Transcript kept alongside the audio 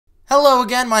Hello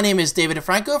again, my name is David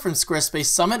DeFranco from Squarespace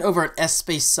Summit over at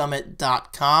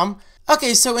spacesummit.com.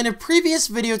 Okay, so in a previous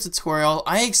video tutorial,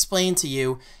 I explained to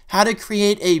you how to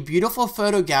create a beautiful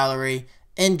photo gallery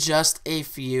in just a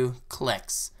few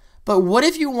clicks. But what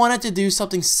if you wanted to do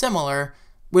something similar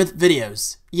with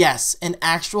videos? Yes, an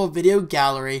actual video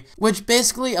gallery, which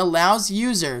basically allows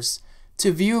users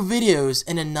to view videos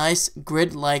in a nice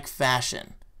grid-like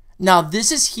fashion. Now,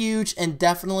 this is huge and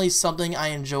definitely something I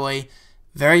enjoy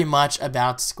very much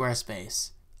about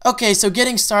Squarespace. Okay, so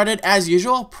getting started, as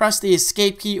usual, press the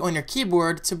escape key on your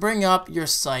keyboard to bring up your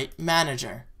site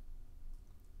manager.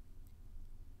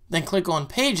 Then click on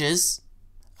Pages.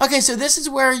 Okay, so this is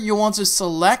where you want to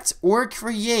select or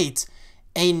create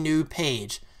a new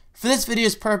page. For this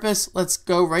video's purpose, let's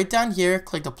go right down here,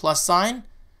 click the plus sign,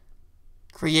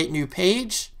 create new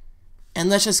page, and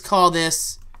let's just call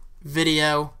this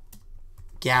Video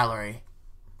Gallery.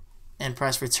 And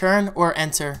press return or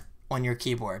enter on your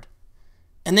keyboard.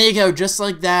 And there you go, just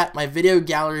like that, my video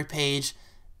gallery page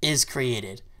is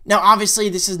created. Now obviously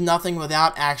this is nothing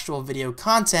without actual video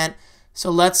content, so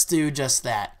let's do just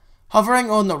that. Hovering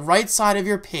on the right side of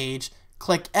your page,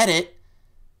 click edit,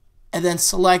 and then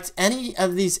select any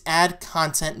of these add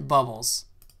content bubbles.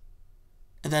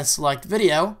 And then select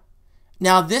video.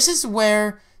 Now this is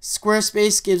where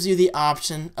Squarespace gives you the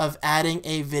option of adding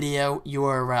a video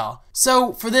URL.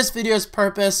 So for this video's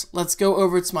purpose, let's go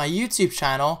over to my YouTube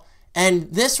channel, and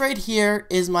this right here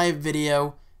is my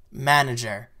video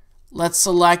manager. Let's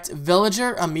select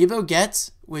Villager Amiibo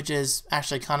Get, which is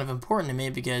actually kind of important to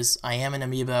me because I am an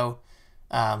Amiibo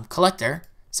collector.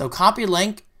 So copy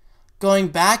link, going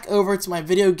back over to my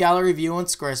video gallery view on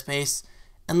Squarespace,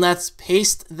 and let's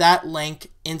paste that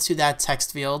link into that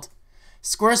text field.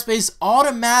 Squarespace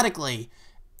automatically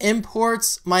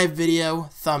imports my video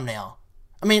thumbnail.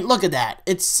 I mean, look at that.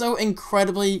 It's so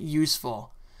incredibly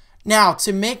useful. Now,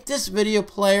 to make this video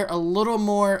player a little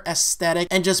more aesthetic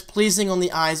and just pleasing on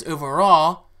the eyes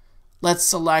overall, let's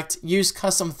select Use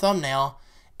Custom Thumbnail.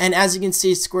 And as you can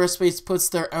see, Squarespace puts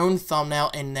their own thumbnail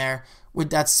in there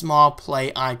with that small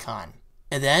play icon.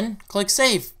 And then click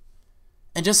Save.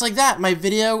 And just like that, my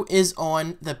video is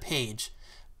on the page.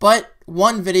 But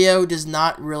one video does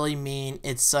not really mean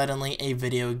it's suddenly a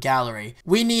video gallery.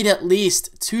 We need at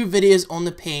least 2 videos on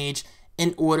the page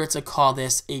in order to call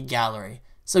this a gallery.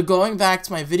 So going back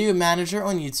to my video manager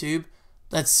on YouTube,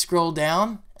 let's scroll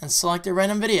down and select a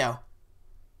random video.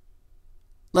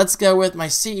 Let's go with my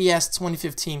CES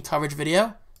 2015 coverage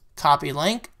video, copy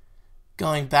link,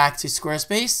 going back to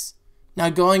Squarespace. Now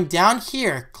going down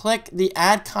here, click the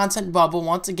add content bubble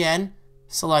once again,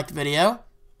 select video.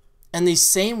 And the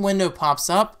same window pops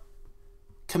up,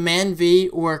 Command V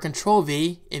or Control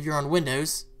V if you're on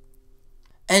Windows.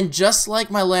 And just like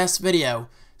my last video,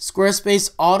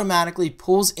 Squarespace automatically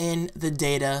pulls in the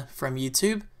data from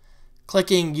YouTube.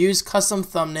 Clicking Use Custom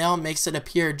Thumbnail makes it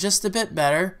appear just a bit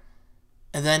better,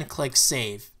 and then click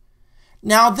Save.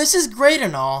 Now this is great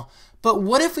and all, but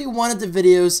what if we wanted the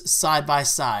videos side by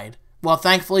side? Well,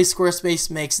 thankfully Squarespace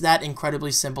makes that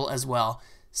incredibly simple as well.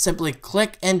 Simply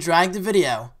click and drag the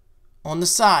video on the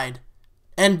side,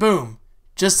 and boom,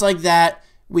 just like that,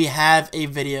 we have a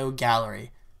video gallery.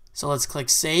 So let's click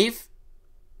Save,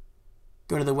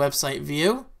 go to the website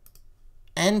view,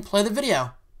 and play the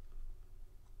video.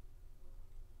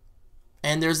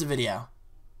 And there's the video.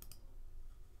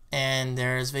 And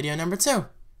there's video number 2.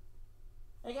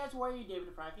 Hey guys, where are you?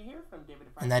 David DeFranco here from David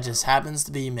DeFranco. And that just happens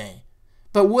to be me.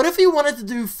 But what if you wanted to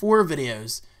do 4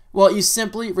 videos? Well, you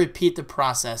simply repeat the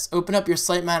process. Open up your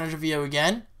site manager view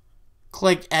again,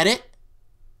 click Edit,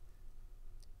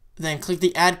 then click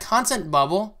the Add Content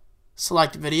bubble,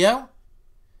 select Video,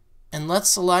 and let's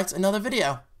select another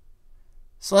video.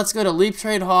 So let's go to Leap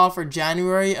Trade Haul for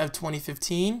January of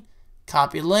 2015,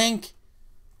 copy link,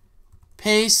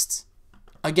 paste,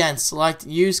 again select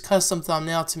Use Custom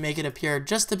Thumbnail to make it appear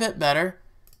just a bit better,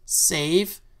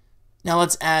 save. Now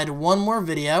let's add one more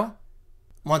video.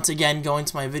 Once again, going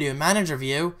to my video manager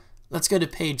view, let's go to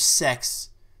page 6.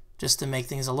 Just to make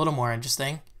things a little more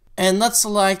interesting. And let's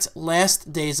select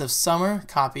Last Days of Summer,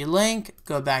 copy link,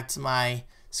 go back to my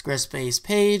Squarespace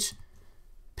page,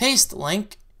 paste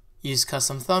link, use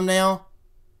custom thumbnail,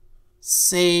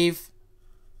 save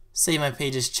my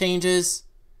page's changes,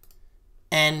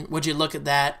 and would you look at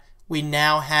that, we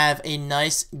now have a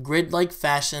nice grid-like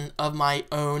fashion of my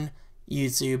own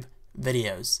YouTube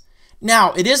videos.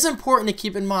 Now, it is important to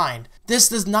keep in mind, this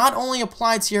does not only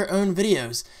apply to your own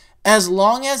videos. As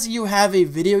long as you have a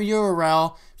video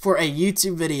URL for a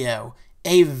YouTube video,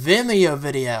 a Vimeo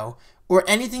video, or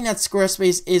anything that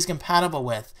Squarespace is compatible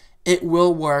with, it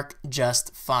will work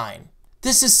just fine.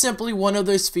 This is simply one of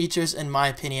those features, in my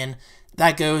opinion,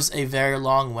 that goes a very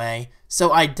long way,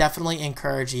 so I definitely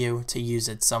encourage you to use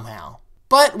it somehow.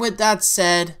 But with that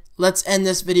said, let's end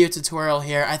this video tutorial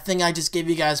here. I think I just gave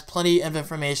you guys plenty of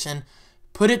information.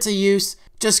 Put it to use,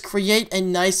 just create a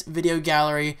nice video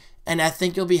gallery, and I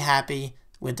think you'll be happy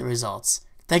with the results.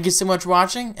 Thank you so much for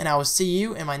watching, and I will see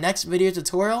you in my next video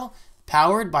tutorial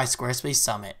powered by Squarespace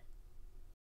Summit.